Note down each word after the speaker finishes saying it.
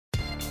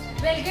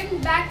Welcome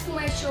back to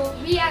my show,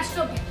 We Are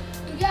Stupid.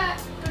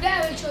 Today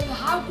I will show you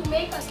how to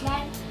make a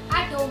slime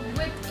at home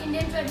with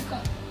Indian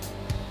Fevicol.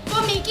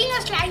 For making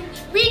a slime,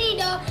 we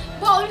need a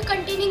bowl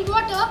containing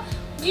water,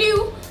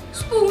 glue,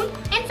 spoon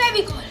and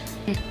Fevicol.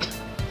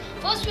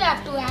 First we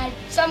have to add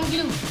some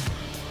glue.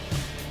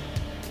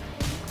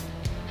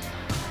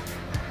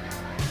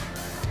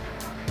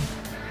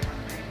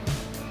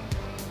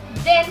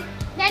 Then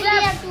we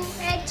have to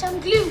add some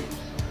glue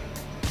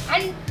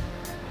and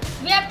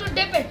we have to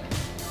dip it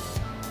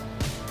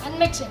and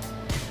mix it.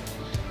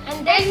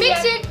 And then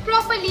mix it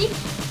properly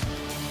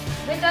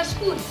with a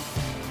spoon.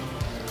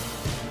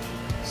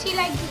 See,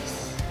 like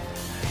this.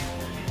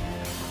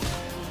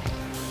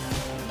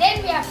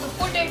 Then we have to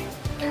put it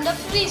in the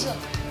freezer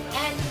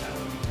and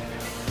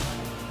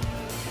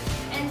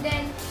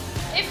then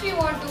if you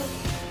want to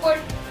put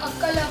a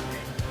color,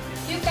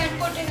 you can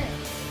put in it.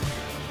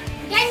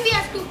 Then we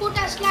have to put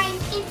a slime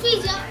in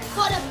freezer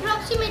for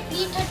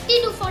approximately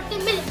 30 to 40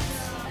 minutes.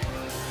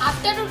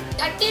 After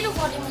 30 to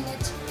 40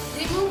 minutes,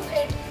 remove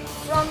it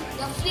from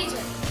the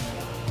freezer.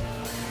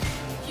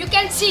 You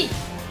can see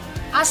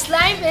our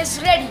slime is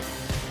ready.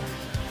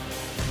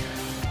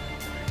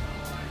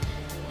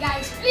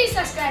 Guys, please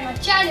subscribe our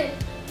channel,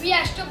 We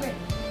Are Stupid,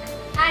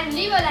 and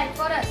leave a like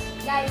for us.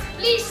 Guys,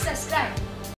 please subscribe.